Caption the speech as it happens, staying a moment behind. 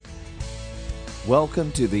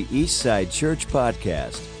Welcome to the Eastside Church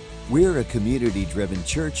Podcast. We're a community-driven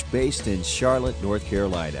church based in Charlotte, North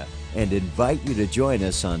Carolina, and invite you to join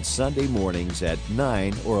us on Sunday mornings at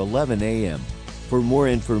 9 or 11 a.m. For more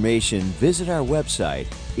information, visit our website,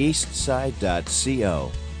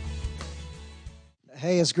 eastside.co.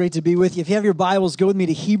 Hey, it's great to be with you. If you have your Bibles, go with me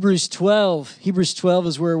to Hebrews 12. Hebrews 12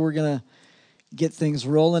 is where we're going to get things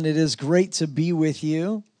rolling. It is great to be with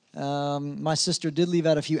you. My sister did leave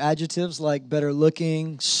out a few adjectives like better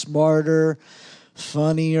looking, smarter,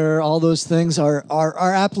 funnier. All those things are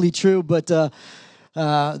aptly true, but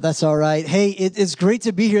that's all right. Hey, it's great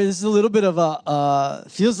to be here. This is a little bit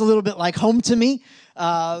of feels a little bit like home to me.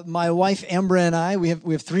 My wife Amber and I, we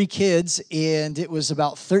have 3 kids, and it was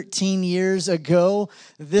about 13 years ago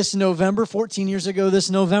this November, 14 years ago this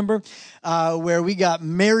November, where we got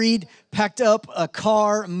married, packed up a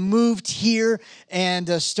car, moved here,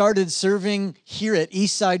 and started serving here at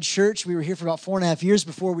Eastside Church. We were here for about 4.5 years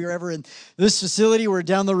before we were ever in this facility. We're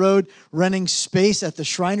down the road renting space at the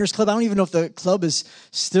Shriners Club. I don't even know if the club is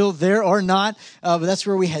still there or not, but that's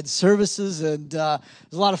where we had services, and it was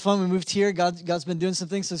a lot of fun. We moved here. God's been doing some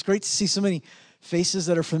things, so it's great to see so many faces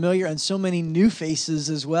that are familiar and so many new faces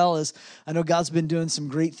as well. As I know God's been doing some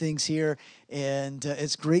great things here, and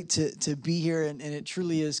it's great to be here, and it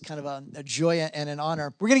truly is kind of a joy and an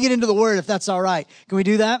honor. We're going to get into the Word, if that's all right. Can we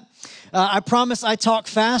do that? I promise I talk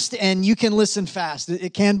fast, and you can listen fast.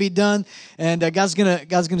 It can be done, and God's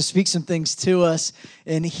gonna speak some things to us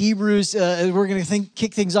in Hebrews. We're going to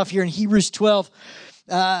kick things off here in Hebrews 12.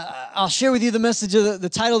 I'll share with you the message of the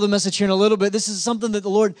title of the message here in a little bit. This is something that the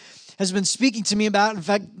Lord has been speaking to me about. In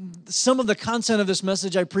fact, some of the content of this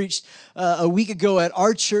message I preached a week ago at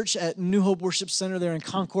our church at New Hope Worship Center there in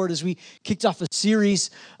Concord as we kicked off a series.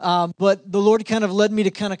 But the Lord kind of led me to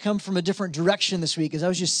kind of come from a different direction this week as I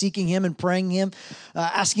was just seeking Him and praying Him,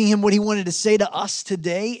 asking Him what He wanted to say to us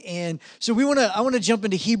today. And so I want to jump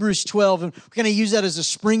into Hebrews 12, and we're going to use that as a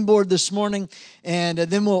springboard this morning, and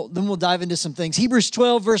then we'll dive into some things. Hebrews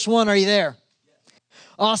 12, verse 1, are you there?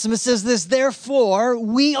 Awesome. It says this, therefore,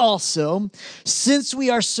 we also, since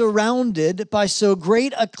we are surrounded by so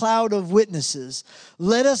great a cloud of witnesses,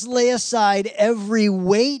 let us lay aside every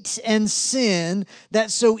weight and sin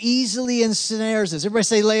that so easily ensnares us. Everybody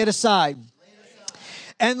say, lay it aside.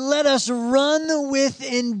 And let us run with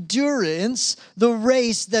endurance the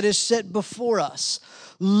race that is set before us,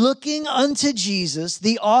 looking unto Jesus,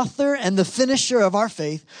 the author and the finisher of our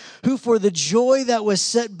faith, who for the joy that was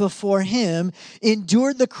set before Him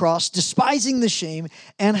endured the cross, despising the shame,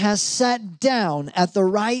 and has sat down at the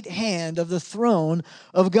right hand of the throne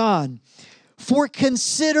of God. For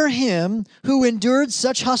consider Him who endured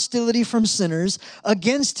such hostility from sinners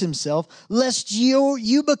against Himself, lest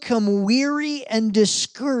you become weary and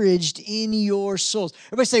discouraged in your souls.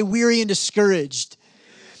 Everybody say weary and discouraged.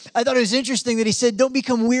 I thought it was interesting that He said, don't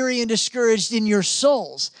become weary and discouraged in your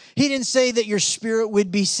souls. He didn't say that your spirit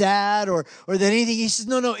would be sad or that anything. He says,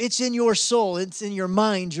 no, it's in your soul. It's in your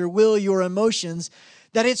mind, your will, your emotions,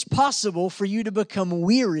 that it's possible for you to become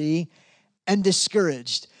weary and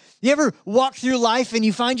discouraged. You ever walk through life and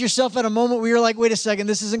you find yourself at a moment where you're like, wait a second,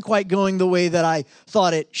 this isn't quite going the way that I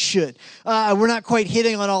thought it should. We're not quite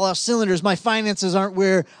hitting on all our cylinders. My finances aren't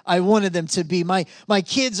where I wanted them to be. My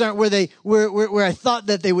kids aren't where I thought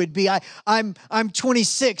that they would be. I'm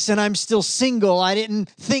 26 and I'm still single. I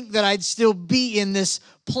didn't think that I'd still be in this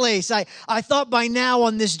place. I thought by now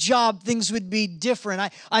on this job things would be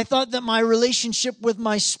different. I thought that my relationship with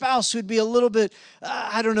my spouse would be a little bit,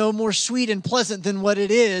 more sweet and pleasant than what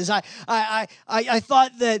it is. I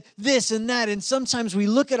thought that this and that, and sometimes we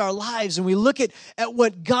look at our lives and we look at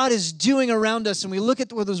what God is doing around us, and we look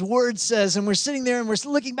at what His Word says, and we're sitting there and we're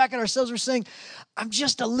looking back at ourselves, we're saying, I'm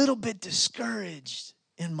just a little bit discouraged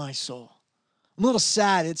in my soul. I'm a little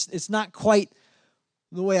sad. It's not quite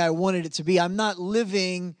the way I wanted it to be. I'm not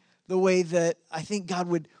living the way that I think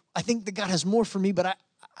I think that God has more for me, but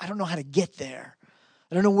I don't know how to get there.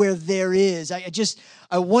 I don't know where there is.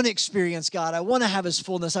 I want to experience God. I want to have His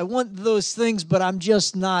fullness. I want those things, but I'm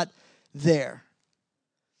just not there.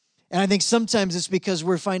 And I think sometimes it's because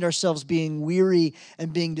we find ourselves being weary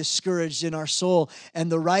and being discouraged in our soul. And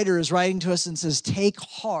the writer is writing to us and says, take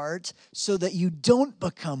heart so that you don't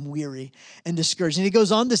become weary and discouraged. And he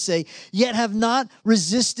goes on to say, yet have not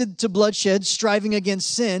resisted to bloodshed, striving against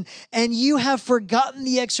sin, and you have forgotten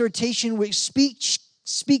the exhortation which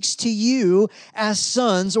speaks to you as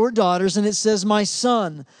sons or daughters. And it says, my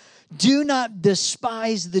son, Do not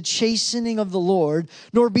despise the chastening of the Lord,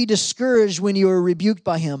 nor be discouraged when you are rebuked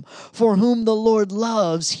by him. For whom the Lord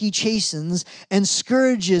loves, he chastens and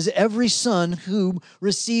scourges every son who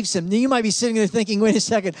receives him. Now you might be sitting there thinking, wait a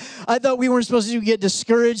second, I thought we weren't supposed to get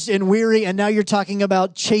discouraged and weary, and now you're talking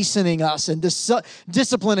about chastening us and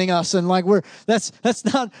disciplining us, and like that's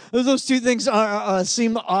not, those two things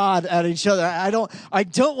seem odd at each other. I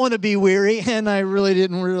don't want to be weary, and I really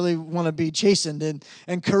didn't want to be chastened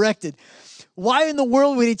and corrected. Why in the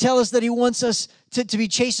world would he tell us that he wants us to be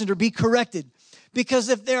chastened or be corrected? Because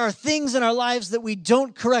if there are things in our lives that we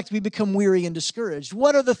don't correct, we become weary and discouraged.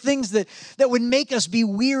 What are the things that would make us be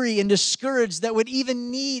weary and discouraged, that would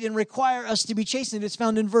even need and require us to be chastened? It's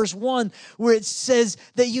found in verse 1, where it says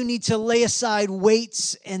that you need to lay aside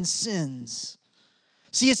weights and sins.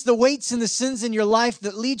 See, it's the weights and the sins in your life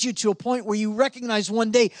that lead you to a point where you recognize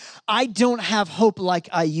one day, I don't have hope like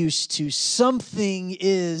I used to. Something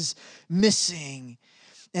is missing.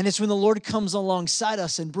 And it's when the Lord comes alongside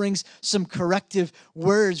us and brings some corrective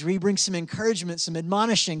words, where he brings some encouragement, some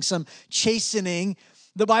admonishing, some chastening.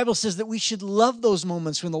 The Bible says that we should love those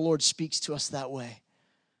moments when the Lord speaks to us that way.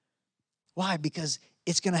 Why? Because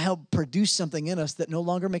it's going to help produce something in us that no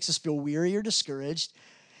longer makes us feel weary or discouraged.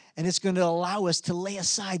 And it's going to allow us to lay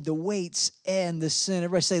aside the weights and the sin.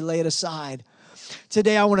 Everybody say, lay it aside.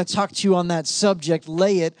 Today, I want to talk to you on that subject,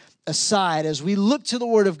 lay it aside, as we look to the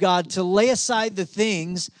Word of God to lay aside the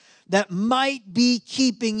things that might be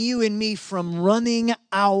keeping you and me from running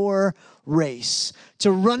our race,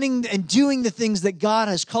 to running and doing the things that God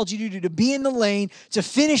has called you to do, to be in the lane, to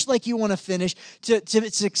finish like you want to finish, to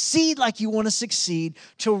succeed like you want to succeed,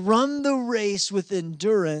 to run the race with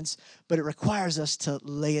endurance, but it requires us to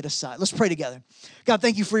lay it aside. Let's pray together. God,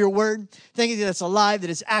 thank you for your word. Thank you that it's alive, that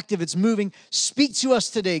it's active, it's moving. Speak to us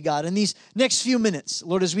today, God, in these next few minutes.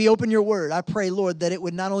 Lord, as we open your word, I pray, Lord, that it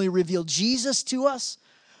would not only reveal Jesus to us,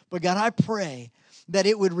 but God, I pray that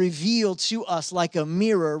it would reveal to us like a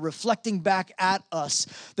mirror, reflecting back at us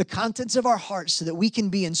the contents of our hearts, so that we can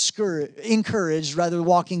be encouraged rather than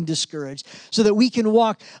walking discouraged, so that we can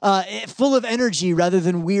walk full of energy rather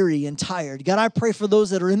than weary and tired. God, I pray for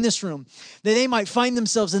those that are in this room, that they might find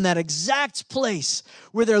themselves in that exact place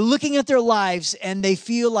where they're looking at their lives and they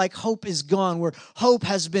feel like hope is gone, where hope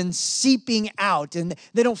has been seeping out and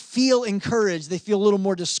they don't feel encouraged. They feel a little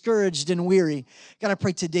more discouraged and weary. God, I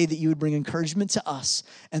pray today that you would bring encouragement to us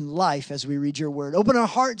and life as we read your word. Open our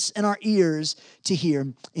hearts and our ears to hear.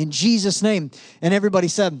 In Jesus' name. And everybody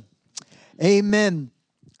said, amen.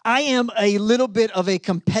 I am a little bit of a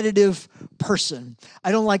competitive person.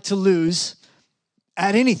 I don't like to lose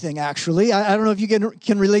at anything, actually. I don't know if you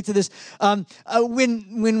can relate to this.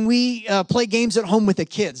 When we play games at home with the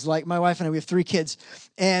kids, like my wife and I, we have 3 kids,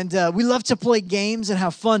 and we love to play games and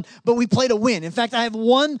have fun, but we play to win. In fact, I have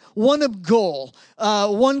one goal,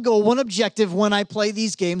 one objective when I play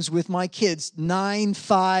these games with my kids, 9,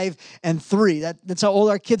 5, and 3. That's how old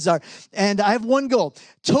our kids are. And I have one goal,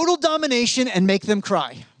 total domination and make them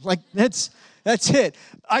cry. Like, that's it.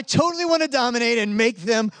 I totally want to dominate and make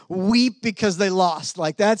them weep because they lost.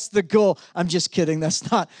 Like, that's the goal. I'm just kidding. It's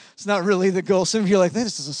not really the goal. Some of you are like,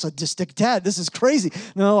 this is a sadistic dad. This is crazy.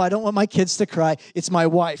 No, I don't want my kids to cry. It's my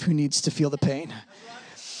wife who needs to feel the pain.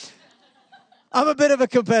 I'm a bit of a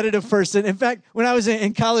competitive person. In fact, when I was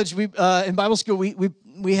in college, in Bible school,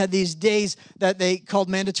 we had these days that they called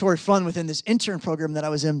mandatory fun within this intern program that I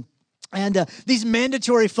was in. And these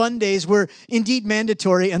mandatory fun days were indeed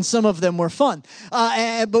mandatory, and some of them were fun.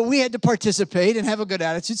 But we had to participate and have a good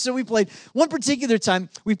attitude. So we played, one particular time,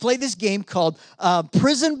 we played this game called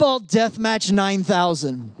Prison Ball Deathmatch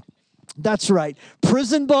 9000. That's right.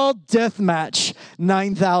 Prison Ball Deathmatch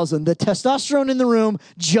 9000. The testosterone in the room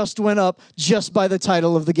just went up just by the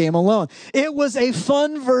title of the game alone. It was a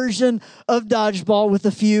fun version of dodgeball with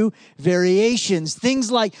a few variations.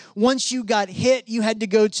 Things like once you got hit, you had to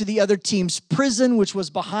go to the other team's prison, which was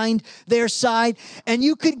behind their side, and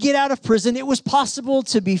you could get out of prison. It was possible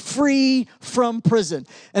to be free from prison.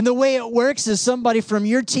 And the way it works is somebody from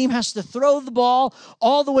your team has to throw the ball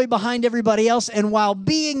all the way behind everybody else, and while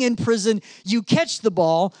being in prison, you catch the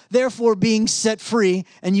ball, therefore being set free,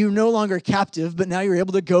 and you're no longer captive, but now you're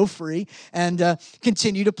able to go free and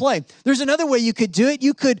continue to play. There's another way you could do it.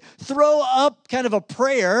 You could throw up kind of a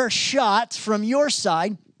prayer shot from your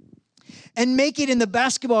side and make it in the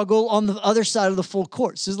basketball goal on the other side of the full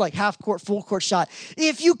court. So this is like half court, full court shot.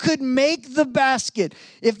 If you could make the basket,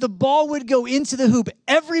 if the ball would go into the hoop,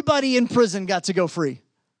 everybody in prison got to go free.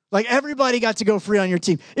 Like, everybody got to go free on your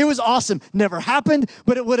team. It was awesome. Never happened,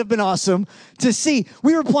 but it would have been awesome to see.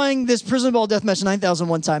 We were playing this Prison Ball Deathmatch 9000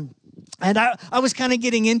 one time. And I was kind of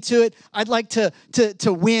getting into it. I'd like to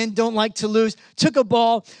win, don't like to lose. Took a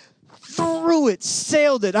ball, threw it,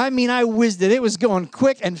 sailed it. I mean, I whizzed it. It was going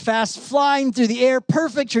quick and fast, flying through the air,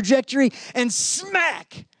 perfect trajectory, and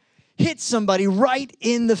smack, hit somebody right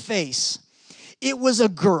in the face. It was a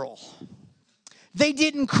girl. They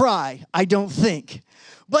didn't cry, I don't think.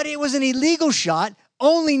 But it was an illegal shot.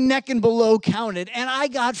 Only neck and below counted. And I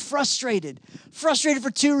got frustrated. Frustrated for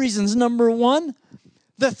two reasons. Number one,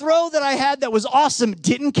 the throw that I had that was awesome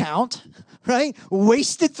didn't count, right?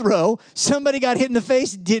 Wasted throw. Somebody got hit in the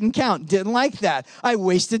face, didn't count. Didn't like that. I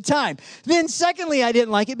wasted time. Then secondly, I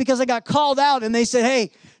didn't like it because I got called out and they said,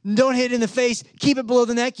 hey, don't hit it in the face. Keep it below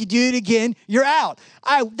the neck. You do it again, you're out.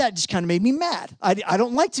 That just kind of made me mad. I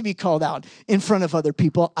don't like to be called out in front of other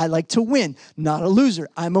people. I like to win, not a loser.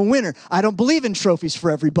 I'm a winner. I don't believe in trophies for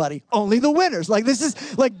everybody. Only the winners. This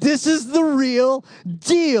is the real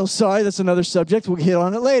deal. Sorry, that's another subject. We'll hit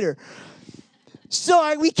on it later.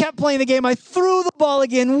 So we kept playing the game. I threw the ball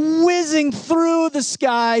again, whizzing through the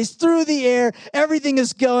skies, through the air. Everything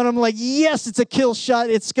is going. I'm like, yes, it's a kill shot.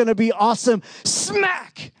 It's going to be awesome.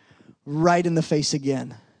 Smack! Right in the face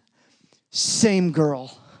again. Same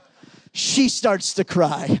girl. She starts to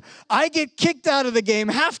cry. I get kicked out of the game,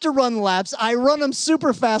 have to run laps. I run them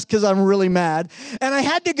super fast because I'm really mad. And I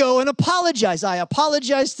had to go and apologize. I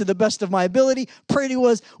apologized to the best of my ability. Pretty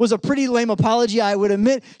was a pretty lame apology, I would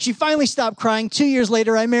admit. She finally stopped crying. 2 years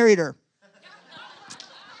later, I married her.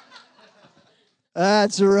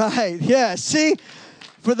 That's right. Yeah, see?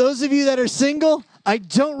 For those of you that are single, I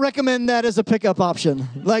don't recommend that as a pickup option.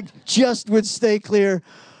 Just would stay clear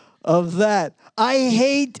of that. I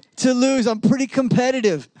hate to lose. I'm pretty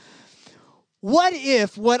competitive. What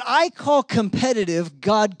if what I call competitive,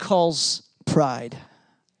 God calls pride?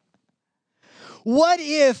 What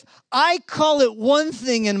if I call it one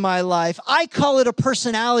thing in my life, I call it a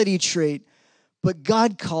personality trait, but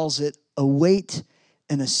God calls it a weight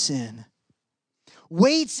and a sin?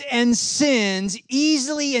 Weights and sins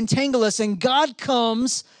easily entangle us, and God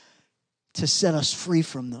comes to set us free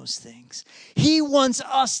from those things. He wants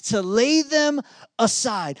us to lay them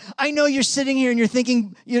aside. I know you're sitting here and you're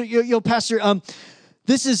thinking, Pastor,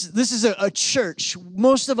 this is a church.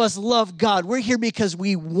 Most of us love God. We're here because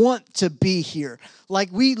we want to be here.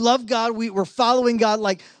 We love God. We're following God.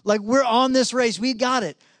 Like we're on this race. We got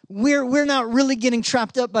it. We're not really getting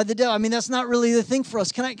trapped up by the devil. I mean, that's not really the thing for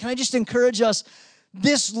us. Can I just encourage us?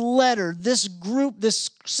 This letter, this group,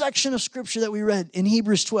 this section of scripture that we read in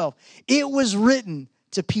Hebrews 12, it was written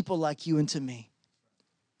to people like you and to me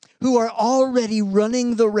who are already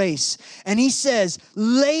running the race. And he says,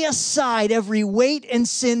 lay aside every weight and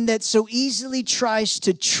sin that so easily tries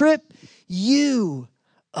to trip you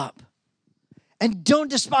up. And don't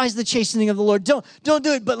despise the chastening of the Lord. Don't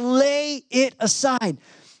do it, but lay it aside.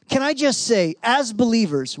 Can I just say, as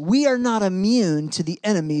believers, we are not immune to the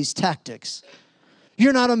enemy's tactics.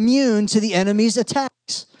 You're not immune to the enemy's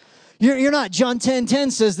attacks. You're not. John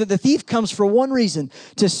 10:10 says that the thief comes for one reason,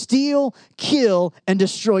 to steal, kill, and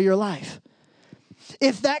destroy your life.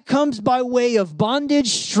 If that comes by way of bondage,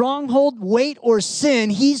 stronghold, weight, or sin,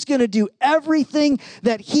 he's going to do everything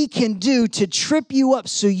that he can do to trip you up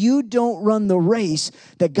so you don't run the race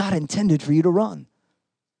that God intended for you to run.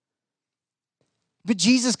 But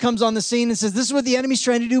Jesus comes on the scene and says, this is what the enemy's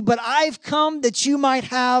trying to do, but I've come that you might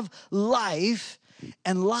have life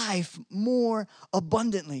and life more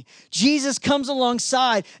abundantly. Jesus comes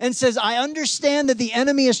alongside and says, I understand that the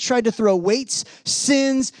enemy has tried to throw weights,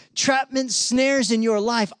 sins, trapments, snares in your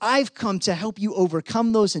life. I've come to help you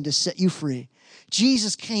overcome those and to set you free.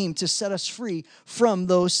 Jesus came to set us free from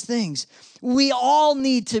those things. We all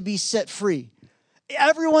need to be set free.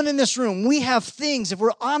 Everyone in this room, we have things, if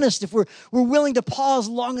we're honest, if we're willing to pause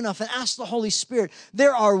long enough and ask the Holy Spirit,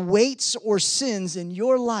 there are weights or sins in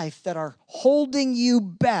your life that are holding you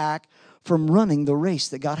back from running the race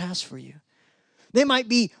that God has for you. They might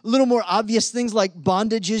be a little more obvious things like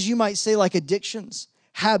bondages, you might say, like addictions,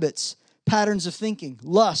 habits, patterns of thinking,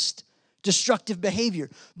 lust, destructive behavior.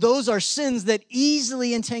 Those are sins that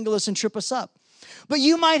easily entangle us and trip us up. But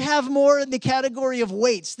you might have more in the category of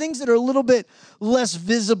weights, things that are a little bit less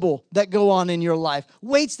visible that go on in your life.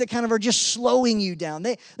 Weights that kind of are just slowing you down.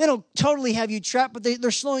 They don't totally have you trapped, but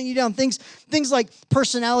they're slowing you down. Things like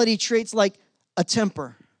personality traits like a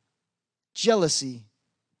temper, jealousy,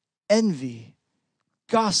 envy,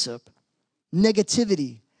 gossip,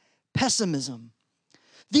 negativity, pessimism.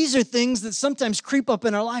 These are things that sometimes creep up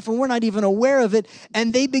in our life and we're not even aware of it,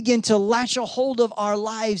 and they begin to latch a hold of our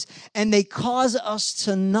lives, and they cause us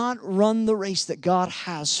to not run the race that God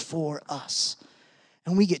has for us.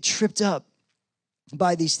 And we get tripped up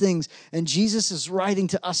by these things. And Jesus is writing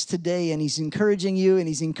to us today, and he's encouraging you, and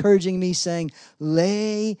he's encouraging me, saying,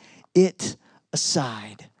 lay it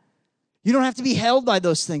aside. You don't have to be held by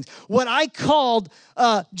those things. What I called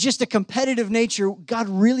just a competitive nature, God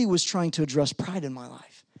really was trying to address pride in my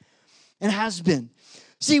life, and has been.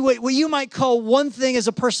 See, what you might call one thing as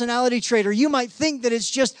a personality trait, or you might think that it's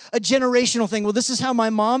just a generational thing. Well, this is how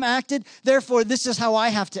my mom acted, therefore this is how I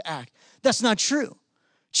have to act. That's not true.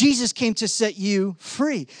 Jesus came to set you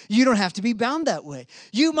free. You don't have to be bound that way.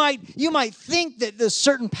 You might think that there's a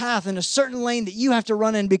certain path and a certain lane that you have to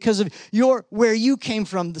run in because of where you came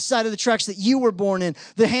from, the side of the tracks that you were born in,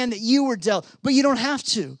 the hand that you were dealt, but you don't have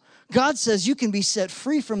to. God says you can be set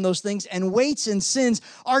free from those things, and weights and sins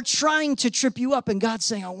are trying to trip you up, and God's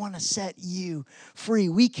saying, I want to set you free.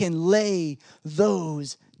 We can lay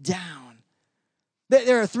those down.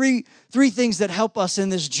 There are three things that help us in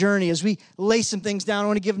this journey as we lay some things down. I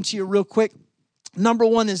want to give them to you real quick. Number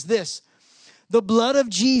one is this. The blood of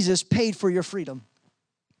Jesus paid for your freedom.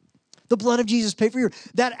 The blood of Jesus paid for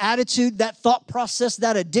that attitude, that thought process,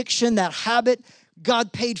 that addiction, that habit.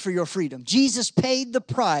 God paid for your freedom. Jesus paid the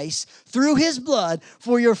price through his blood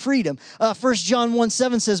for your freedom. 1 John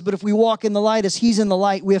 1:7 says, but if we walk in the light as he's in the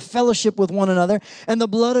light, we have fellowship with one another, and the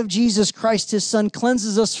blood of Jesus Christ, his son,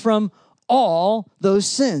 cleanses us from all those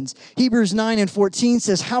sins. Hebrews 9:14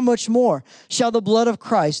 says, how much more shall the blood of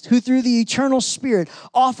Christ, who through the eternal Spirit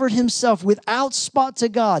offered himself without spot to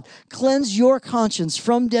God, cleanse your conscience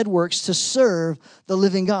from dead works to serve the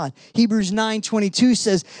living God? Hebrews 9:22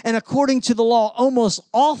 says, and according to the law, almost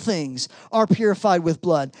all things are purified with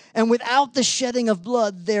blood. And without the shedding of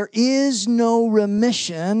blood, there is no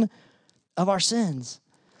remission of our sins.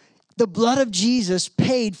 The blood of Jesus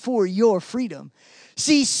paid for your freedom.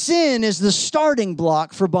 See, sin is the starting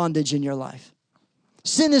block for bondage in your life.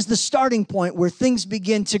 Sin is the starting point where things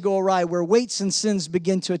begin to go awry, where weights and sins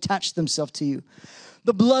begin to attach themselves to you.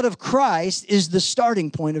 The blood of Christ is the starting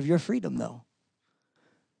point of your freedom, though.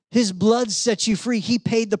 His blood sets you free. He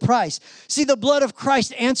paid the price. See, the blood of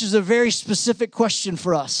Christ answers a very specific question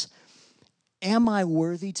for us. Am I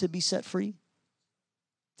worthy to be set free?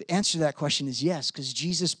 The answer to that question is yes, because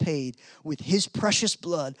Jesus paid with his precious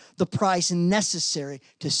blood the price necessary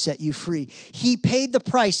to set you free. He paid the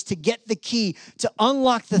price to get the key to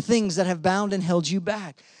unlock the things that have bound and held you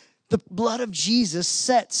back. The blood of Jesus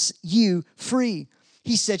sets you free.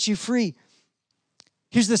 He sets you free.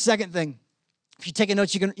 Here's the second thing. If you're taking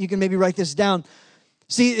notes, you can maybe write this down.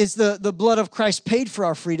 See, it's the blood of Christ paid for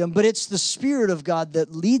our freedom, but it's the Spirit of God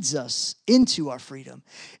that leads us into our freedom.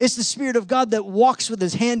 It's the Spirit of God that walks with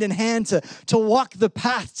us hand in hand to walk the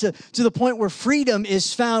path to the point where freedom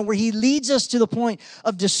is found, where he leads us to the point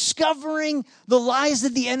of discovering the lies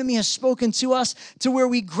that the enemy has spoken to us, to where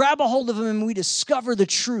we grab a hold of him and we discover the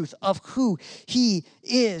truth of who he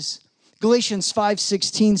is. Galatians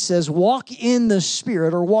 5:16 says, walk in the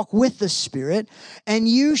Spirit, or walk with the Spirit, and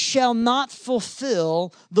you shall not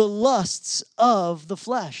fulfill the lusts of the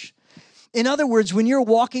flesh. In other words, when you're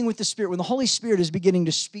walking with the Spirit, when the Holy Spirit is beginning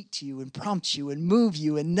to speak to you and prompt you and move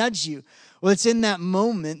you and nudge you, well, it's in that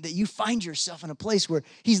moment that you find yourself in a place where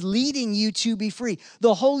he's leading you to be free.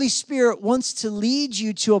 The Holy Spirit wants to lead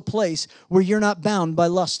you to a place where you're not bound by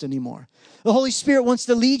lust anymore. The Holy Spirit wants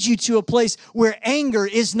to lead you to a place where anger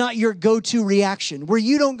is not your go-to reaction, where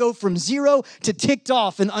you don't go from 0 to ticked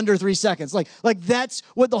off in under 3 seconds. Like that's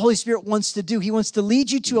what the Holy Spirit wants to do. He wants to lead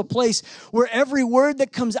you to a place where every word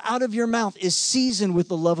that comes out of your mouth is seasoned with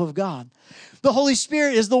the love of God. The Holy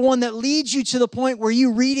Spirit is the one that leads you to the point where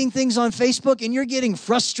you're reading things on Facebook and you're getting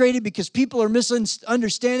frustrated because people are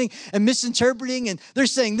misunderstanding and misinterpreting, and they're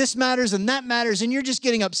saying this matters and that matters, and you're just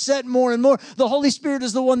getting upset more and more. The Holy Spirit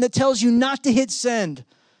is the one that tells you not to hit send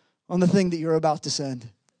on the thing that you're about to send,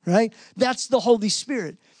 right? That's the Holy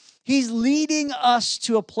Spirit. He's leading us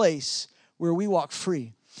to a place where we walk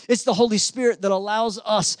free. It's the Holy Spirit that allows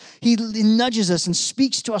us, he nudges us and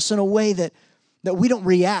speaks to us in a way that we don't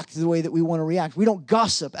react the way that we want to react. We don't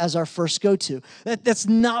gossip as our first go-to. That's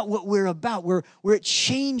not what we're about. Where it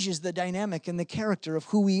changes the dynamic and the character of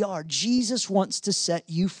who we are. Jesus wants to set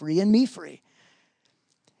you free and me free.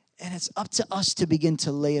 And it's up to us to begin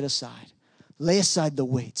to lay it aside. Lay aside the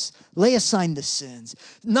weights. Lay aside the sins.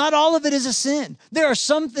 Not all of it is a sin. There are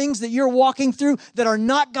some things that you're walking through that are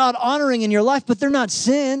not God-honoring in your life, but they're not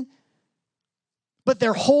sin. But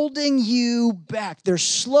they're holding you back. They're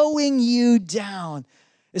slowing you down.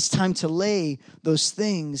 It's time to lay those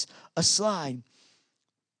things aside.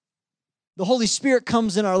 The Holy Spirit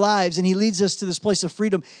comes in our lives and he leads us to this place of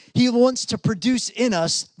freedom. He wants to produce in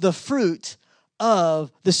us the fruit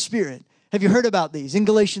of the Spirit. Have you heard about these? In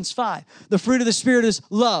Galatians 5, the fruit of the Spirit is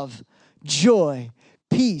love, joy,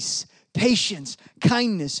 peace, patience,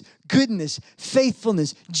 kindness, goodness,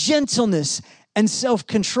 faithfulness, gentleness, and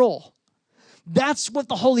self-control. That's what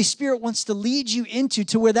the Holy Spirit wants to lead you into,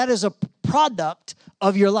 to where that is a product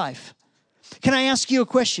of your life. Can I ask you a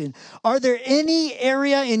question? Are there any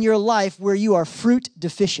area in your life where you are fruit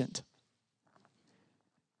deficient?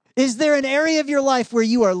 Is there an area of your life where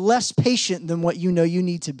you are less patient than what you know you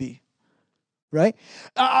need to be? Right?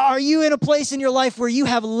 Are you in a place in your life where you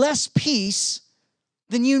have less peace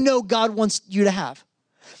than you know God wants you to have?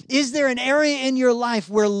 Is there an area in your life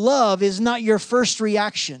where love is not your first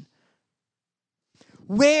reaction?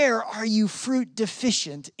 Where are you fruit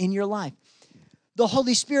deficient in your life? The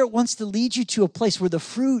Holy Spirit wants to lead you to a place where the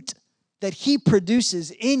fruit that He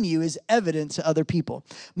produces in you is evident to other people.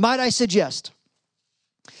 Might I suggest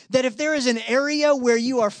that if there is an area where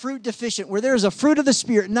you are fruit deficient, where there is a fruit of the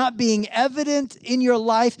Spirit not being evident in your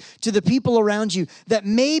life to the people around you, that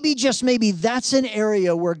maybe, just maybe, that's an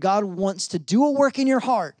area where God wants to do a work in your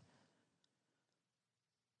heart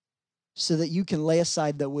so that you can lay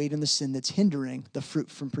aside the weight and the sin that's hindering the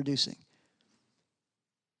fruit from producing.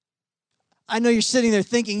 I know you're sitting there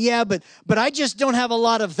thinking, yeah, but I just don't have a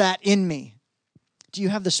lot of that in me. Do you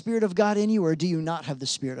have the Spirit of God in you, or do you not have the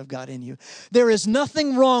Spirit of God in you? There is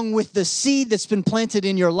nothing wrong with the seed that's been planted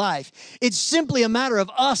in your life. It's simply a matter of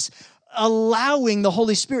us allowing the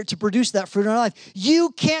Holy Spirit to produce that fruit in our life.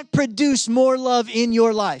 You can't produce more love in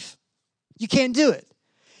your life. You can't do it.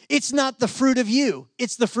 It's not the fruit of you.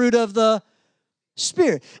 It's the fruit of the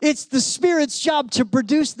Spirit. It's the Spirit's job to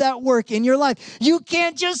produce that work in your life. You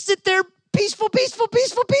can't just sit there peaceful,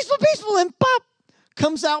 and pop,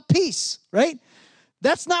 comes out peace, right?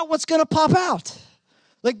 That's not what's going to pop out.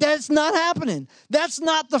 Like, that's not happening. That's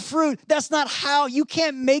not the fruit. That's not how. You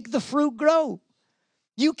can't make the fruit grow.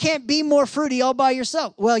 You can't be more fruity all by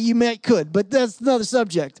yourself. Well, you could, but that's another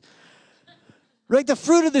subject. Right? The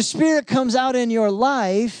fruit of the Spirit comes out in your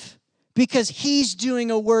life because He's doing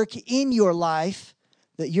a work in your life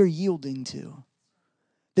that you're yielding to,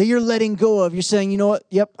 that you're letting go of. You're saying, you know what?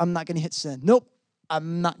 Yep, I'm not going to hit sin. Nope.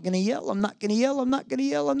 I'm not going to yell. I'm not going to yell. I'm not going to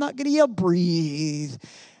yell. I'm not going to yell. Breathe.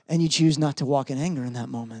 And you choose not to walk in anger in that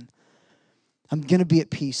moment. I'm going to be at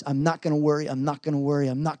peace. I'm not going to worry. I'm not going to worry.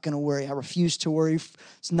 I'm not going to worry. I refuse to worry.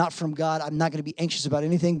 It's not from God. I'm not going to be anxious about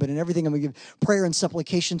anything, but in everything I'm going to give prayer and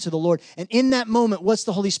supplication to the Lord. And in that moment, what's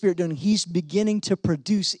the Holy Spirit doing? He's beginning to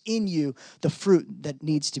produce in you the fruit that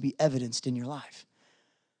needs to be evidenced in your life.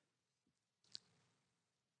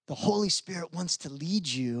 The Holy Spirit wants to lead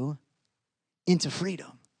you into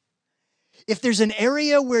freedom. If there's an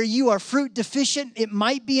area where you are fruit deficient, it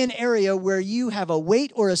might be an area where you have a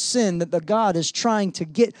weight or a sin that the God is trying to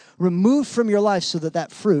get removed from your life so that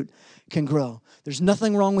that fruit can grow. There's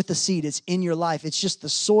nothing wrong with the seed. It's in your life. It's just the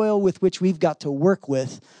soil with which we've got to work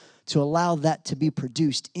with to allow that to be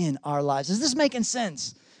produced in our lives. Is this making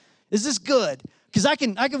sense? Is this good? Because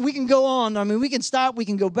we can go on. I mean, we can stop. We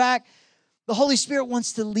can go back. The Holy Spirit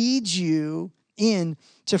wants to lead you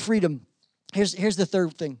into freedom. Here's the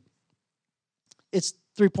third thing. It's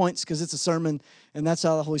 3 points because it's a sermon, and that's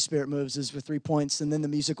how the Holy Spirit moves, is with 3 points, and then the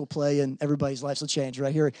music will play, and everybody's lives will change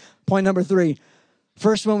right here. Point number 3.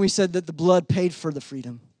 First one, we said that the blood paid for the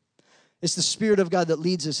freedom. It's the Spirit of God that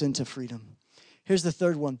leads us into freedom. Here's the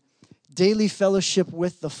third one. Daily fellowship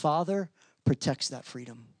with the Father protects that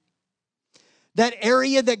freedom. That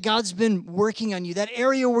area that God's been working on you, that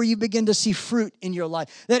area where you begin to see fruit in your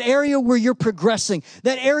life, that area where you're progressing,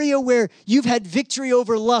 that area where you've had victory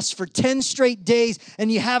over lust for 10 straight days and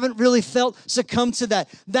you haven't really felt succumb to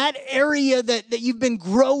that area that you've been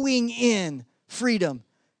growing in freedom.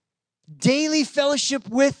 Daily fellowship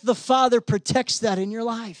with the Father protects that in your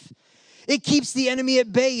life. It keeps the enemy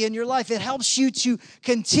at bay in your life. It helps you to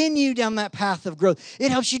continue down that path of growth.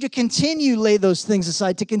 It helps you to continue lay those things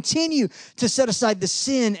aside, to continue to set aside the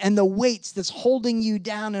sin and the weights that's holding you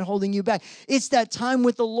down and holding you back. It's that time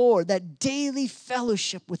with the Lord, that daily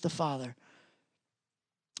fellowship with the Father.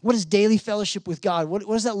 What is daily fellowship with God? What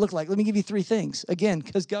does that look like? Let me give you 3 things. Again,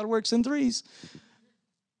 because God works in 3s.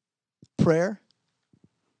 Prayer,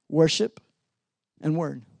 worship, and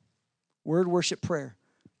word. Word, worship, prayer.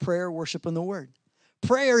 Prayer, worship, and the word.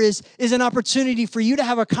 Prayer is an opportunity for you to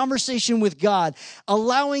have a conversation with God,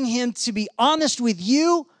 allowing Him to be honest with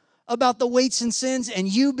you about the weights and sins, and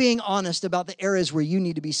you being honest about the areas where you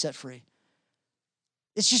need to be set free.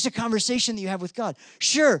 It's just a conversation that you have with God.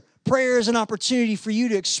 Sure, prayer is an opportunity for you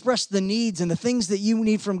to express the needs and the things that you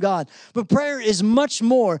need from God, but prayer is much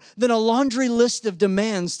more than a laundry list of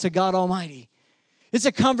demands to God Almighty. It's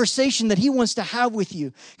a conversation that He wants to have with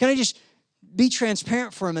you. Can I just be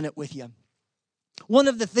transparent for a minute with you? One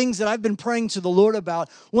of the things that I've been praying to the Lord about,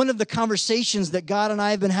 one of the conversations that God and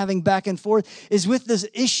I have been having back and forth is with this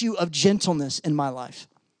issue of gentleness in my life.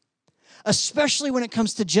 Especially when it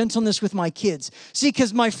comes to gentleness with my kids. See,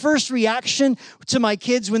 because my first reaction to my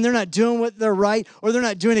kids when they're not doing what they're right, or they're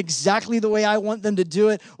not doing exactly the way I want them to do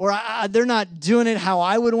it, or they're not doing it how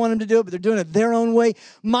I would want them to do it, but they're doing it their own way,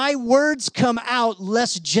 my words come out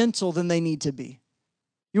less gentle than they need to be.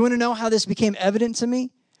 You want to know how this became evident to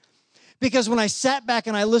me? Because when I sat back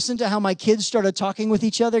and I listened to how my kids started talking with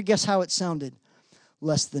each other, guess how it sounded?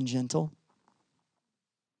 Less than gentle.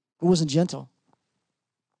 It wasn't gentle.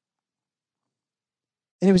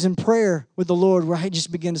 And it was in prayer with the Lord where I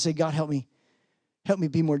just began to say, God, help me. Help me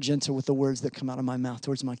be more gentle with the words that come out of my mouth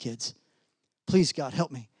towards my kids. Please, God,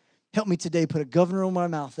 help me. Help me today put a governor on my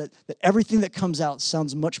mouth that everything that comes out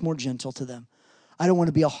sounds much more gentle to them. I don't want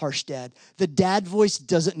to be a harsh dad. The dad voice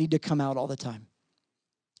doesn't need to come out all the time.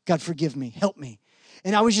 God, forgive me. Help me.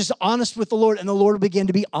 And I was just honest with the Lord, and the Lord began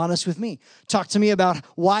to be honest with me. Talk to me about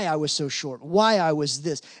why I was so short, why I was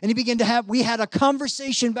this. And we had a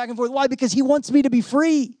conversation back and forth. Why? Because he wants me to be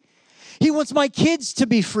free. He wants my kids to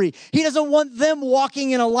be free. He doesn't want them walking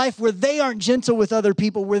in a life where they aren't gentle with other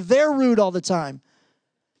people, where they're rude all the time.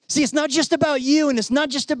 See, it's not just about you, and it's not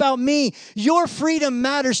just about me. Your freedom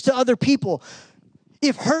matters to other people.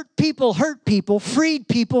 If hurt people, freed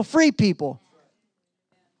people, free people.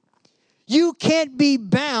 You can't be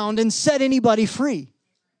bound and set anybody free.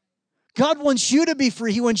 God wants you to be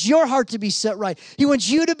free. He wants your heart to be set right. He wants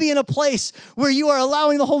you to be in a place where you are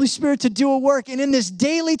allowing the Holy Spirit to do a work. And in this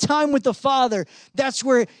daily time with the Father, that's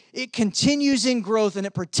where it continues in growth and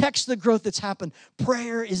it protects the growth that's happened.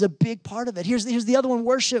 Prayer is a big part of it. Here's the other one,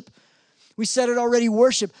 worship. We said it already,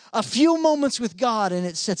 worship. A few moments with God and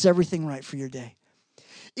it sets everything right for your day.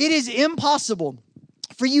 It is impossible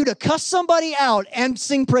for you to cuss somebody out and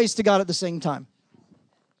sing praise to God at the same time.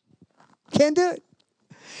 Can't do it.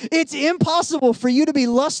 It's impossible for you to be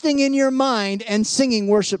lusting in your mind and singing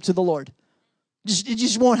worship to the Lord. It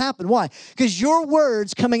just won't happen. Why? Because your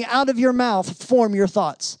words coming out of your mouth form your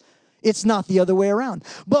thoughts. It's not the other way around.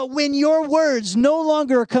 But when your words no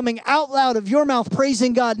longer are coming out loud of your mouth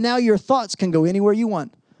praising God, now your thoughts can go anywhere you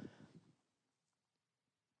want.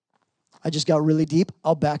 I just got really deep.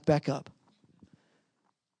 I'll back up.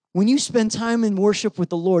 When you spend time in worship with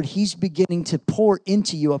the Lord, He's beginning to pour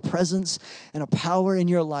into you a presence and a power in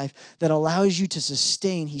your life that allows you to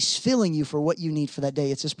sustain. He's filling you for what you need for that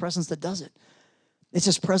day. It's His presence that does it. It's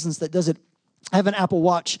His presence that does it. I have an Apple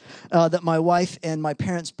Watch that my wife and my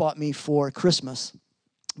parents bought me for Christmas.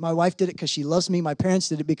 My wife did it because she loves me. My parents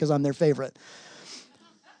did it because I'm their favorite.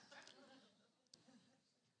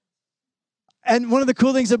 And one of the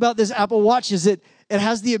cool things about this Apple Watch is it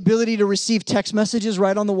has the ability to receive text messages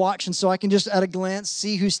right on the watch. And so I can just at a glance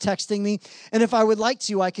see who's texting me. And if I would like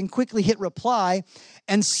to, I can quickly hit reply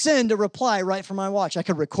and send a reply right from my watch. I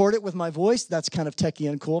could record it with my voice. That's kind of techie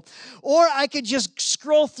and cool. Or I could just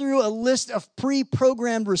scroll through a list of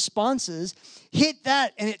pre-programmed responses, hit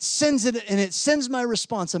that, and it sends my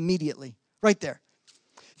response immediately right there.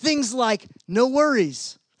 Things like, no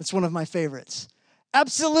worries. That's one of my favorites.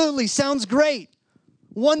 Absolutely. Sounds great.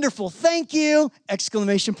 Wonderful. Thank you.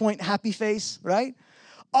 Exclamation point, happy face, right?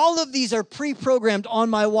 All of these are pre-programmed on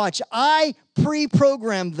my watch. I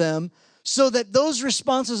pre-programmed them so that those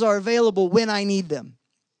responses are available when I need them.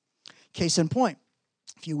 Case in point,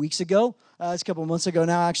 a few weeks ago, it's a couple of months ago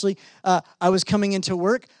now actually, I was coming into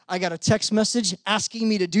work. I got a text message asking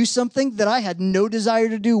me to do something that I had no desire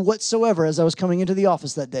to do whatsoever as I was coming into the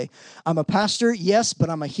office that day. I'm a pastor, yes, but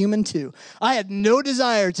I'm a human too. I had no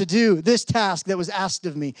desire to do this task that was asked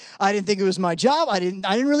of me. I didn't think it was my job. I didn't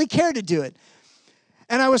really care to do it.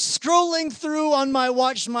 And I was scrolling through on my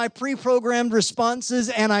watch my pre-programmed responses,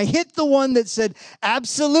 and I hit the one that said,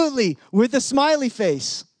 absolutely, with a smiley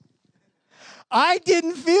face. I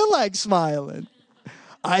didn't feel like smiling.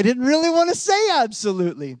 I didn't really want to say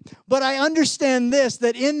absolutely. But I understand this,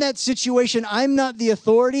 that in that situation, I'm not the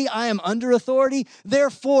authority. I am under authority.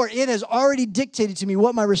 Therefore, it has already dictated to me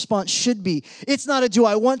what my response should be. It's not a do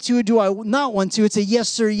I want to or do I not want to. It's a yes,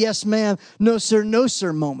 sir, yes, ma'am, no,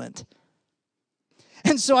 sir moment.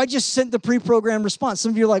 And so I just sent the pre-programmed response.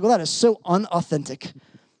 Some of you are like, well, that is so unauthentic.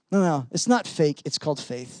 No, it's not fake. It's called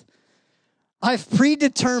faith. I've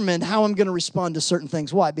predetermined how I'm going to respond to certain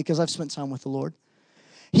things. Why? Because I've spent time with the Lord.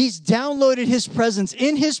 He's downloaded His presence.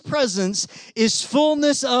 In His presence is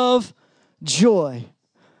fullness of joy.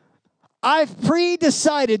 I've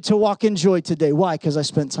pre-decided to walk in joy today. Why? Because I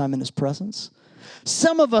spent time in His presence.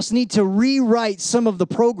 Some of us need to rewrite some of the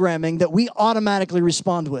programming that we automatically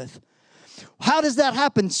respond with. How does that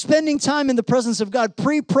happen? Spending time in the presence of God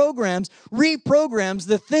reprograms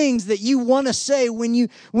the things that you want to say when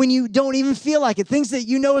you don't even feel like it. Things that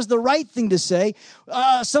you know is the right thing to say,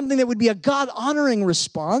 something that would be a God-honoring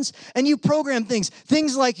response. And you program things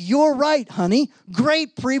like, "You're right, honey."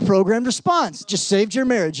 Great pre-programmed response. Just saved your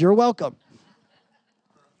marriage. You're welcome.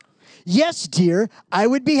 "Yes, dear, I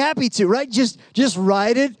would be happy to," right? Just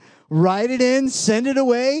write it in, send it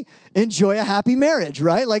away, enjoy a happy marriage,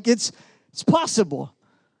 right? Like it's possible.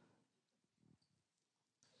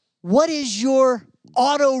 What is your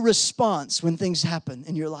auto response when things happen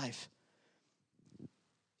in your life?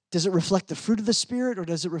 Does it reflect the fruit of the Spirit, or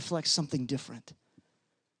does it reflect something different?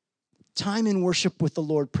 Time in worship with the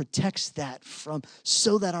Lord protects that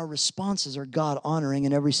so that our responses are God-honoring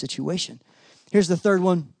in every situation. Here's the third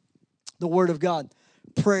one, the Word of God.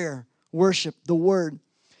 Prayer, worship, the Word.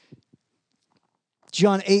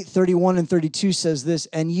 John 8:31 and 32 says this,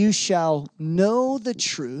 "And you shall know the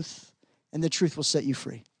truth, and the truth will set you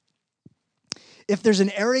free." If there's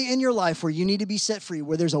an area in your life where you need to be set free,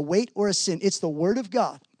 where there's a weight or a sin, it's the Word of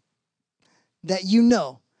God that you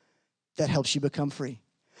know that helps you become free.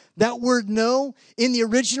 That word "know" in the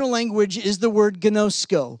original language is the word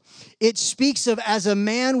gnosko. It speaks of as a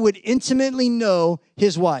man would intimately know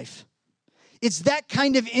his wife. It's that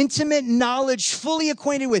kind of intimate knowledge, fully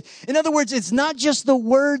acquainted with. In other words, it's not just the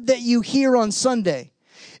word that you hear on Sunday.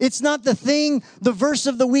 It's not the verse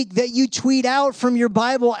of the week that you tweet out from your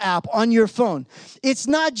Bible app on your phone. It's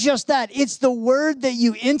not just that. It's the word that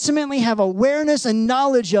you intimately have awareness and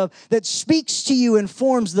knowledge of that speaks to you and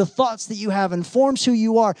forms the thoughts that you have and forms who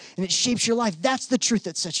you are, and it shapes your life. That's the truth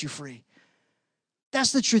that sets you free.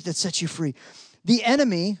 That's the truth that sets you free. The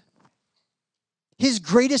enemy, his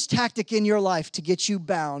greatest tactic in your life to get you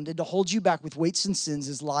bound and to hold you back with weights and sins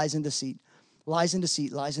is lies and deceit. Lies and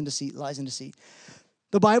deceit, lies and deceit, lies and deceit.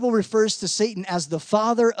 The Bible refers to Satan as the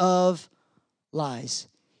father of lies.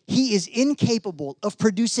 He is incapable of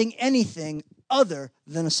producing anything other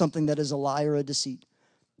than something that is a lie or a deceit.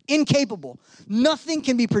 Incapable. Nothing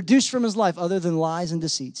can be produced from his life other than lies and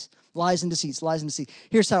deceits. Lies and deceits, lies and deceits.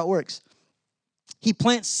 Here's how it works. He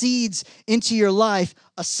plants seeds into your life,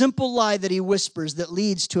 a simple lie that he whispers that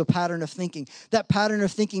leads to a pattern of thinking. That pattern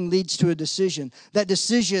of thinking leads to a decision. That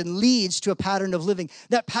decision leads to a pattern of living.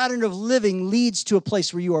 That pattern of living leads to a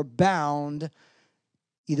place where you are bound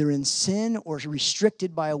either in sin or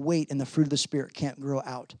restricted by a weight, and the fruit of the Spirit can't grow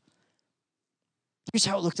out. Here's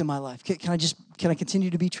how it looked in my life. Can I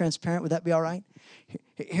continue to be transparent? Would that be all right?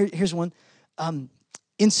 Here's one.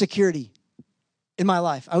 Insecurity in my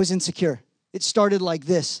life. I was insecure. It started like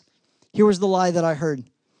this. Here was the lie that I heard.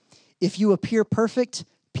 If you appear perfect,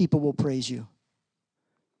 people will praise you.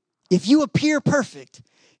 If you appear perfect,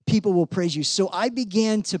 people will praise you. So I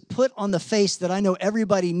began to put on the face that I know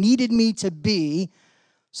everybody needed me to be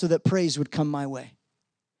so that praise would come my way.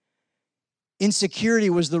 Insecurity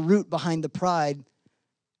was the root behind the pride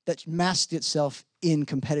that masked itself in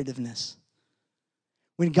competitiveness.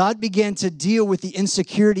 When God began to deal with the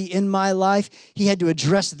insecurity in my life, he had to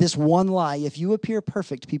address this one lie. If you appear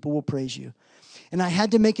perfect, people will praise you. And I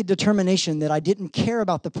had to make a determination that I didn't care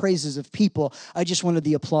about the praises of people. I just wanted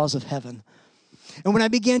the applause of heaven. And when I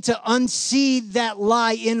began to unseed that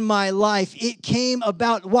lie in my life, it came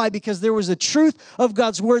about. Why? Because there was a truth of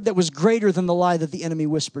God's word that was greater than the lie that the enemy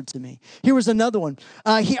whispered to me. Here was another one.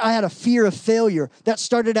 I had a fear of failure. That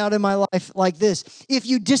started out in my life like this. If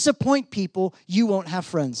you disappoint people, you won't have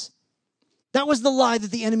friends. That was the lie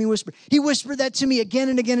that the enemy whispered. He whispered that to me again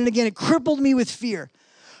and again and again. It crippled me with fear.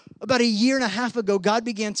 About a year and a half ago, God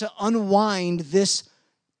began to unwind this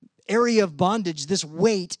area of bondage, this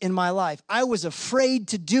weight in my life. I was afraid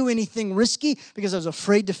to do anything risky because I was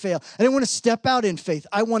afraid to fail. I didn't want to step out in faith.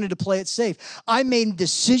 I wanted to play it safe. I made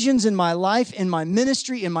decisions in my life, in my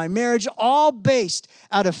ministry, in my marriage, all based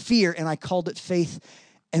out of fear, and I called it faith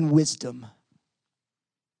and wisdom.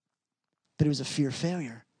 But it was a fear of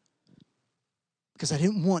failure because I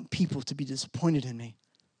didn't want people to be disappointed in me.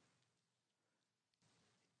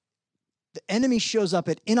 The enemy shows up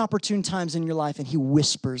at inopportune times in your life, and he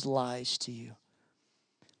whispers lies to you.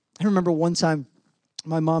 I remember one time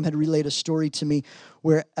my mom had relayed a story to me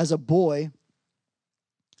where as a boy,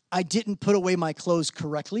 I didn't put away my clothes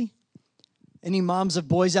correctly. Any moms of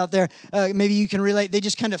boys out there, maybe you can relate. They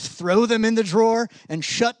just kind of throw them in the drawer and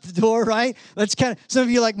shut the door, right? That's kind of, some of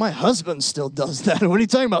you are like, my husband still does that. What are you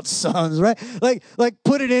talking about, sons, right? Like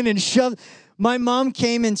put it in and shove. My mom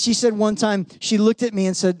came and she said one time, she looked at me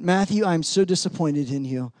and said, Matthew, I'm so disappointed in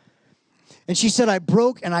you. And she said, I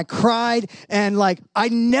broke and I cried and I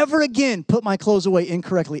never again put my clothes away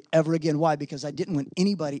incorrectly ever again. Why? Because I didn't want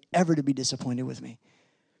anybody ever to be disappointed with me.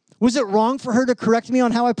 Was it wrong for her to correct me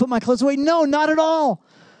on how I put my clothes away? No, not at all.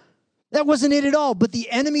 That wasn't it at all. But the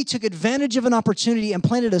enemy took advantage of an opportunity and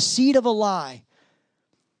planted a seed of a lie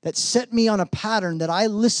that set me on a pattern that I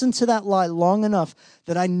listened to that lie long enough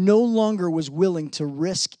that I no longer was willing to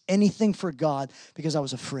risk anything for God because I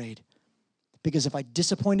was afraid. Because if I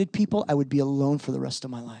disappointed people, I would be alone for the rest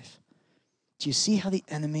of my life. Do you see how the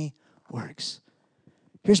enemy works?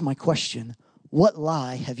 Here's my question. What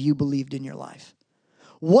lie have you believed in your life?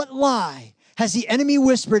 What lie has the enemy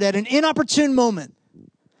whispered at an inopportune moment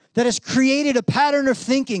that has created a pattern of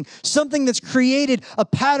thinking, something that's created a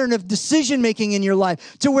pattern of decision-making in your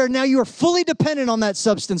life to where now you are fully dependent on that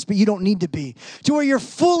substance, but you don't need to be, to where you're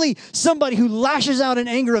fully somebody who lashes out in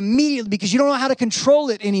anger immediately because you don't know how to control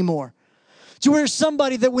it anymore, to where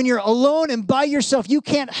somebody that when you're alone and by yourself, you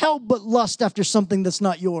can't help but lust after something that's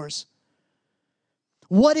not yours.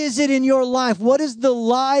 What is it in your life? What is the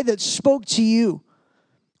lie that spoke to you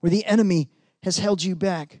where the enemy has held you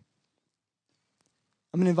back?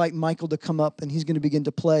 I'm going to invite Michael to come up, and he's going to begin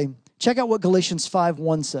to play. Check out what Galatians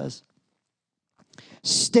 5:1 says.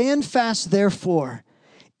 Stand fast, therefore,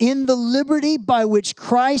 in the liberty by which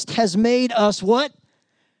Christ has made us what?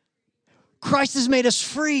 Christ has made us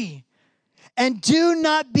free. And do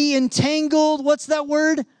not be entangled, what's that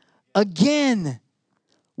word? Again,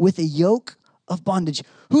 with a yoke of bondage.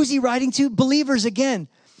 Who's he writing to? Believers again.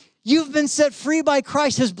 You've been set free by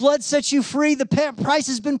Christ. His blood sets you free. The price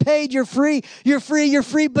has been paid. You're free. You're free. You're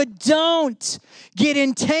free. But don't get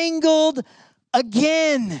entangled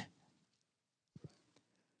again.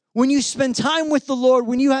 When you spend time with the Lord,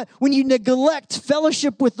 when you neglect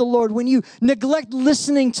fellowship with the Lord, when you neglect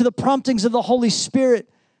listening to the promptings of the Holy Spirit,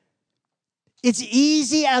 it's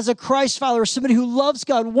easy as a Christ follower, somebody who loves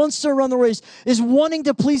God, wants to run the race, is wanting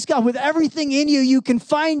to please God with everything in you. You can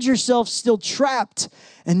find yourself still trapped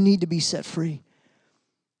and need to be set free.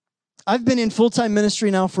 I've been in full-time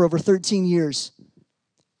ministry now for over 13 years.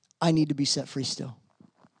 I need to be set free still.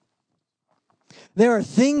 There are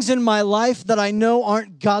things in my life that I know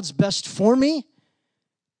aren't God's best for me,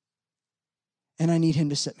 and I need Him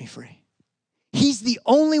to set me free. He's the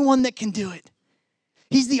only one that can do it.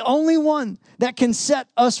 He's the only one that can set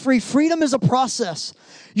us free. Freedom is a process.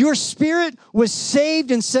 Your spirit was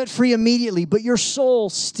saved and set free immediately, but your soul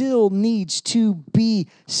still needs to be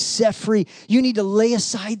set free. You need to lay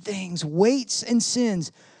aside things, weights and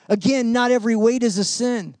sins. Again, not every weight is a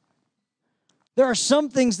sin. There are some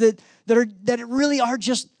things that really are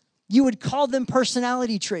just, you would call them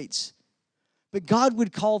personality traits, but God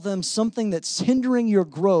would call them something that's hindering your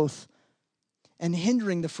growth and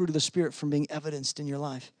hindering the fruit of the Spirit from being evidenced in your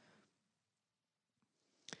life.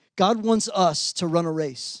 God wants us to run a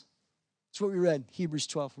race. That's what we read, Hebrews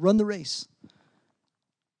 12. Run the race.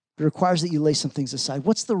 It requires that you lay some things aside.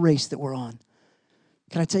 What's the race that we're on?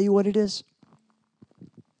 Can I tell you what it is?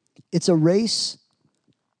 It's a race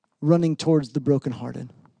running towards the brokenhearted,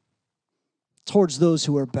 towards those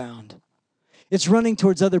who are bound. It's running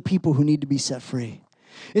towards other people who need to be set free.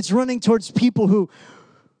 It's running towards people who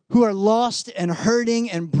are lost and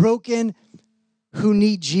hurting and broken, who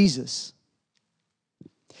need Jesus.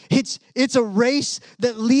 It's a race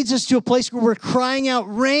that leads us to a place where we're crying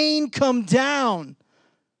out, rain, come down.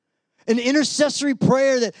 An intercessory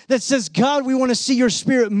prayer that says, God, we want to see your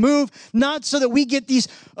Spirit move, not so that we get these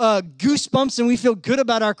goosebumps and we feel good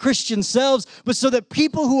about our Christian selves, but so that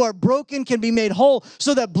people who are broken can be made whole,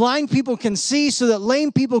 so that blind people can see, so that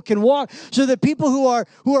lame people can walk, so that people who are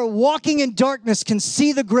walking in darkness can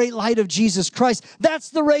see the great light of Jesus Christ. That's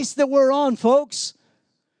the race that we're on, folks.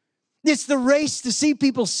 It's the race to see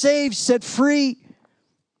people saved, set free.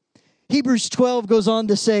 Hebrews 12 goes on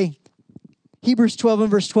to say, Hebrews 12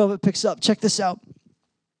 and verse 12, it picks up. Check this out.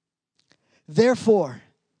 Therefore,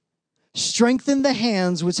 strengthen the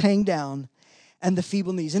hands which hang down and the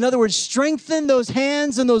feeble knees. In other words, strengthen those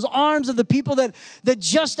hands and those arms of the people that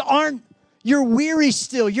just aren't, you're weary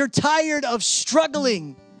still. You're tired of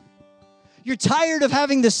struggling. You're tired of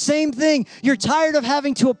having the same thing. You're tired of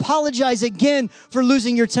having to apologize again for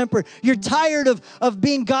losing your temper. You're tired of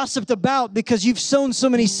being gossiped about because you've sown so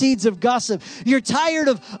many seeds of gossip. You're tired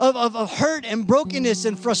of hurt and brokenness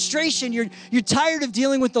and frustration. You're tired of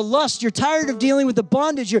dealing with the lust. You're tired of dealing with the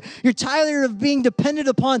bondage. You're tired of being dependent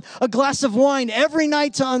upon a glass of wine every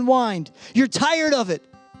night to unwind. You're tired of it.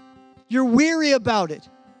 You're weary about it.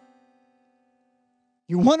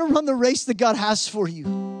 You want to run the race that God has for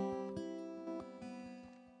you.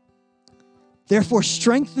 Therefore,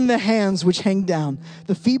 strengthen the hands which hang down,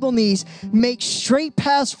 the feeble knees. Make straight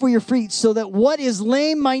paths for your feet, so that what is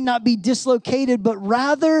lame might not be dislocated, but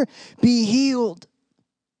rather be healed.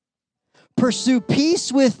 Pursue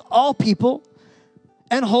peace with all people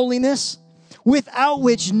and holiness, without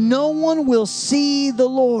which no one will see the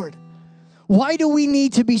Lord. Why do we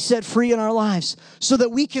need to be set free in our lives? So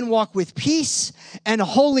that we can walk with peace and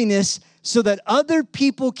holiness, so that other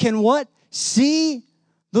people can what? See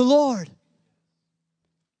the Lord.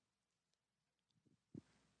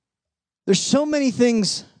 There's so many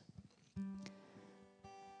things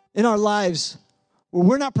in our lives where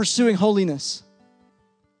we're not pursuing holiness,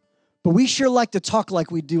 but we sure like to talk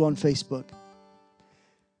like we do on Facebook.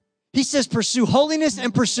 He says pursue holiness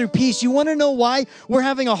and pursue peace. You want to know why we're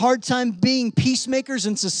having a hard time being peacemakers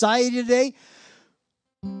in society today?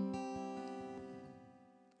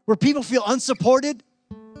 Where people feel unsupported,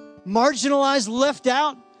 marginalized, left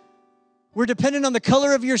out. We're dependent on the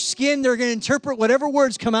color of your skin. They're going to interpret whatever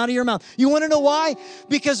words come out of your mouth. You want to know why?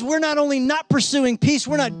 Because we're not only not pursuing peace,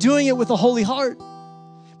 we're not doing it with a holy heart.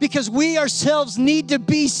 Because we ourselves need to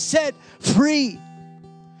be set free.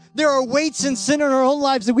 There are weights and sin in our own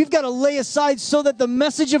lives that we've got to lay aside so that the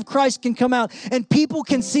message of Christ can come out and people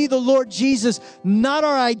can see the Lord Jesus, not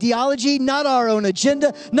our ideology, not our own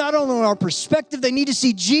agenda, not on our perspective. They need to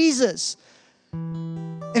see Jesus.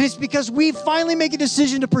 And it's because we finally make a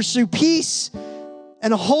decision to pursue peace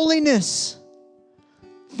and holiness.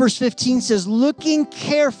 Verse 15 says, looking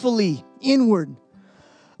carefully inward,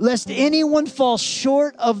 lest anyone fall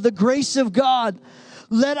short of the grace of God,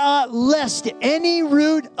 lest any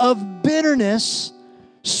root of bitterness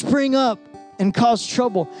spring up and cause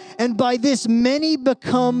trouble. And by this many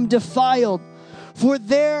become defiled.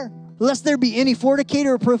 Lest there be any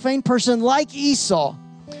fornicator or profane person like Esau,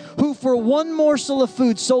 who for one morsel of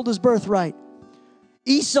food sold his birthright.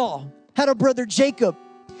 Esau had a brother Jacob.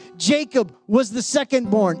 Jacob was the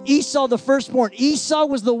secondborn. Esau the firstborn. Esau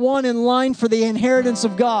was the one in line for the inheritance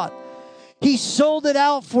of God. He sold it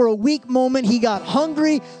out for a weak moment. He got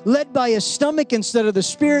hungry, led by his stomach instead of the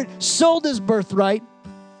spirit, sold his birthright,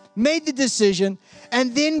 made the decision,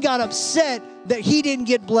 and then got upset that he didn't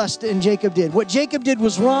get blessed and Jacob did. What Jacob did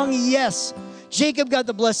was wrong, yes. Jacob got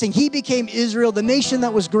the blessing. He became Israel, the nation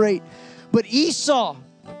that was great. But Esau,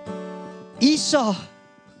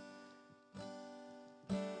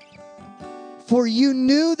 for you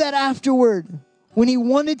knew that afterward, when he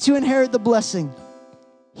wanted to inherit the blessing,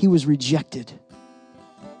 he was rejected.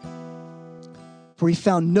 For he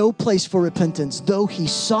found no place for repentance, though he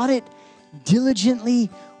sought it diligently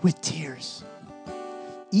with tears.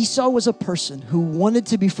 Esau was a person who wanted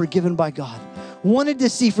to be forgiven by God, wanted to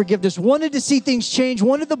see forgiveness, wanted to see things change,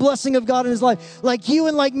 wanted the blessing of God in his life. Like you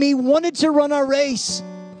and like me, wanted to run our race,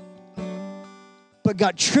 but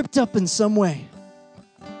got tripped up in some way.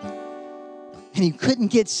 And he couldn't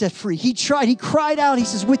get set free. He tried, he cried out, he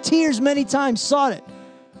says, with tears many times, sought it.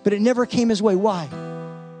 But it never came his way. Why?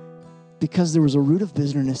 Because there was a root of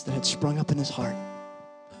bitterness that had sprung up in his heart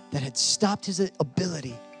that had stopped his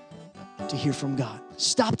ability to hear from God,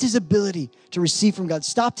 stopped his ability to receive from God,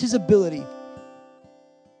 stopped his ability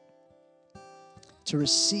to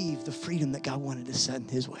receive the freedom that God wanted to send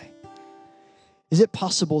his way. Is it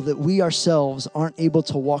possible that we ourselves aren't able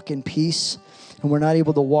to walk in peace and we're not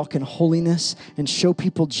able to walk in holiness and show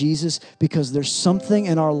people Jesus because there's something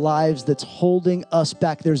in our lives that's holding us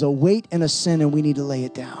back? There's a weight and a sin and we need to lay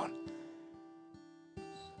it down.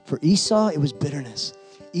 For Esau, it was bitterness.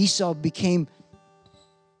 Esau became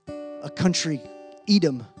a country,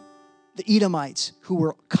 Edom, the Edomites, who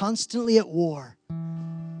were constantly at war.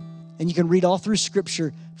 And you can read all through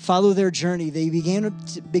Scripture, follow their journey. They began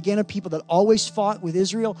a people that always fought with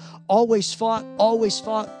Israel, always fought.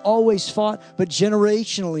 But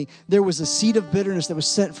generationally, there was a seed of bitterness that was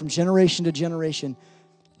sent from generation to generation.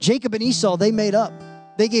 Jacob and Esau, they made up.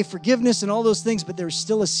 They gave forgiveness and all those things, but there was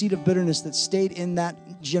still a seed of bitterness that stayed in that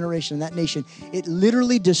generation, that nation. It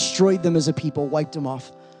literally destroyed them as a people, wiped them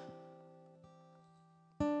off.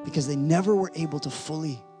 Because they never were able to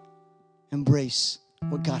fully embrace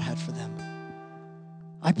what God had for them.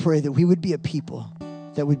 I pray that we would be a people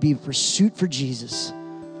that would be in pursuit for Jesus,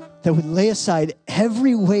 that would lay aside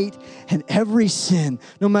every weight and every sin,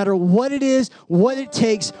 no matter what it is, what it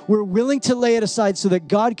takes. We're willing to lay it aside so that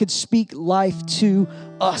God could speak life to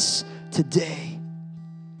us today.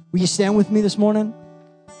 Will you stand with me this morning?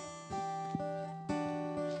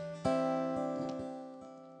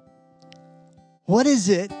 What is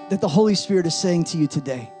it that the Holy Spirit is saying to you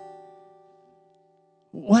today?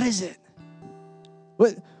 What is it?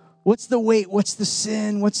 What's the weight? What's the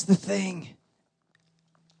sin? What's the thing?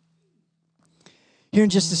 Here in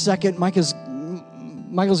just a second, Michael's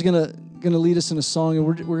gonna lead us in a song, and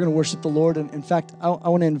we're gonna worship the Lord. And in fact, I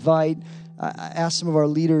want to invite. I asked some of our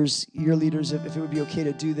leaders, your leaders, if it would be okay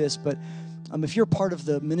to do this. But If you're part of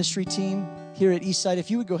the ministry team here at Eastside,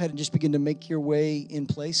 if you would go ahead and just begin to make your way in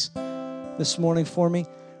place this morning for me.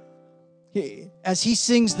 As he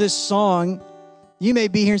sings this song, you may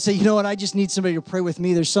be here and say, you know what, I just need somebody to pray with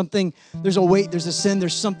me. There's a weight, there's a sin,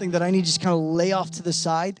 there's something that I need to just kind of lay off to the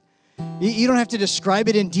side. You don't have to describe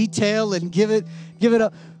it in detail and give it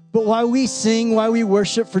up. But while we sing, while we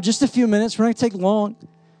worship for just a few minutes, we're not going to take long.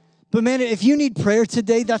 But man, if you need prayer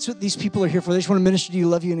today, that's what these people are here for. They just want to minister to you,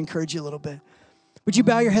 love you, and encourage you a little bit. Would you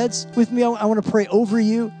bow your heads with me? I want to pray over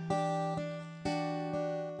you.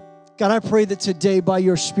 God, I pray that today by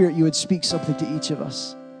your Spirit you would speak something to each of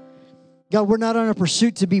us. God, we're not on a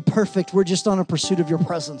pursuit to be perfect. We're just on a pursuit of your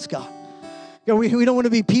presence, God. God, we don't want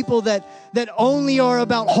to be people that only are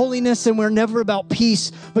about holiness and we're never about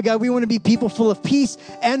peace. But God, we want to be people full of peace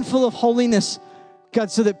and full of holiness, God,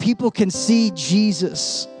 so that people can see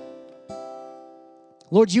Jesus.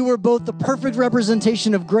 Lord, you are both the perfect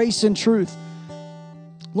representation of grace and truth.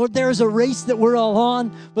 Lord, there is a race that we're all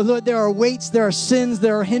on, but Lord, there are weights, there are sins,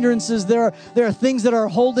 there are hindrances, there are things that are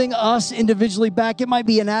holding us individually back. It might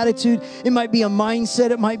be an attitude, it might be a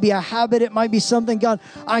mindset, it might be a habit, it might be something. God,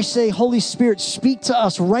 I say, Holy Spirit, speak to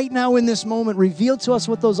us right now in this moment. Reveal to us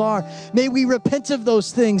what those are. May we repent of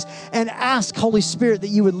those things and ask, Holy Spirit, that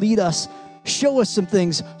you would lead us. Show us some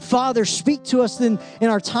things. Father, speak to us in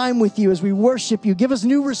our time with you as we worship you. Give us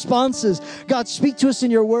new responses. God, speak to us in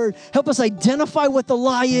your word. Help us identify what the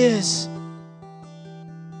lie is.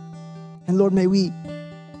 And Lord, may we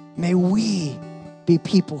be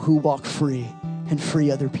people who walk free and free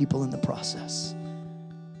other people in the process.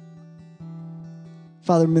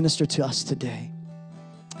 Father, minister to us today.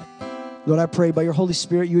 Lord, I pray by your Holy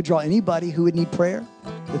Spirit, you would draw anybody who would need prayer,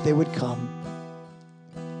 that they would come.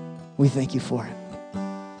 We thank you for it.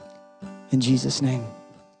 In Jesus' name.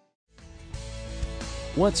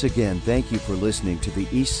 Once again, thank you for listening to the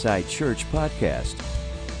Eastside Church podcast.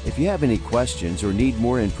 If you have any questions or need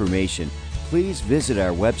more information, please visit our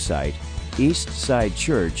website,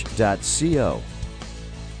 eastsidechurch.co.